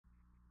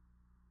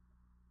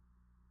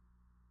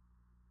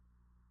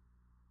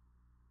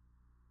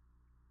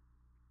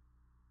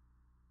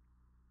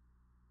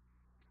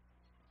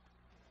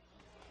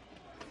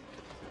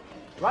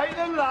Right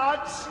then,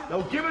 lads.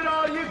 Now give it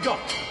all you got.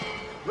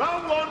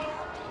 Round one.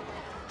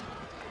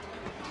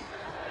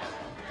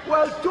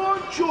 Well,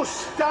 don't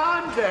just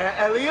stand there,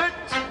 Elliot.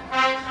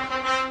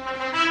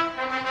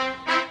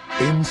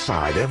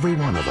 Inside every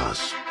one of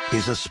us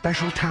is a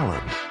special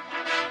talent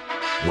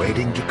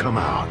waiting to come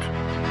out.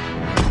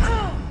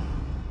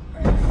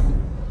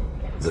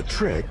 The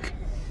trick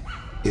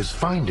is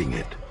finding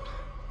it.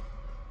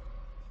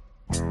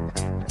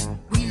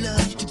 We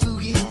love to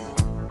boogie.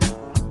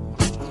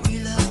 We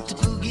love to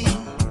boogie.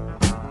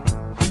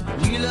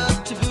 We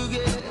love to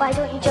boogie. Why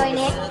don't you join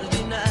in?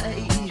 Saturday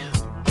night.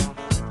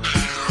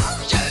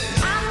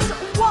 And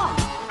 1,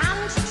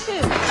 and 2,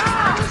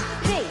 and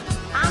 3,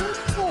 and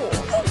 4.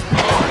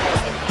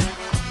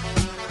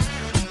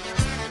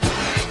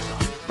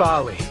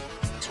 Bali.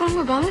 What's wrong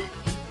with Bali?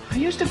 I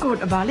used to go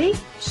to Bali.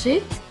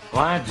 See?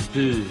 Lads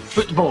do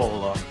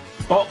football or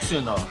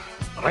boxing or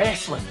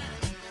wrestling.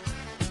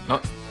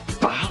 Not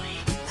Bali.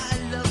 I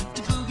love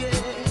to boogie.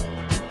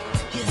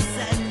 Yes,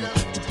 I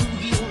love to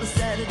boogie on a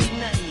Saturday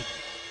night.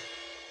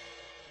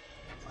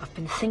 I've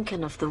been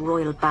thinking of the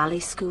Royal Ballet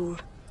School.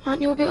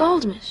 Aren't you a bit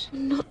old, miss?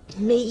 Not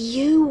me,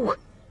 you.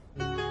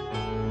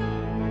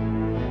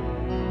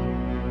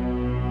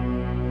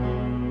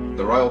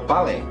 The Royal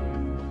Ballet?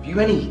 Have you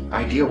any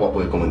idea what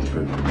we're going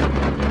through?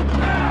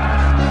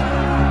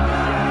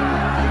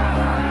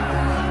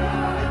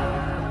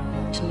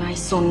 To my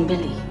son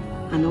Billy,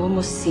 I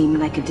almost seem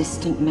like a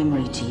distant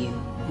memory to you,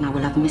 and I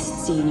will have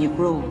missed seeing you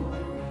grow,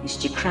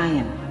 missed you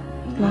crying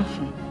and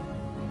laughing.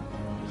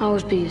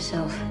 Always be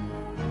yourself.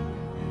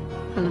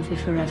 I love you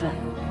forever.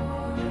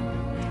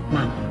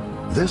 Mum.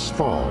 This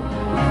fall,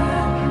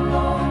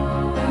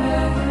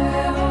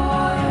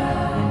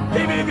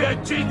 He may be a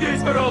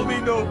genius for all we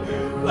know.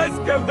 Let's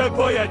give the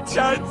boy a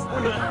chance.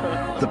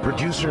 the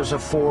producers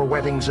of 4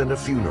 Weddings and a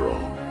Funeral,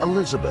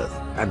 Elizabeth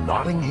and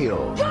Notting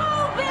Hill,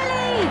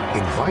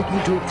 invite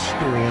you to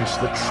experience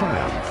the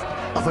triumph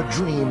of a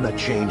dream that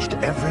changed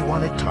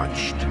everyone it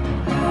touched.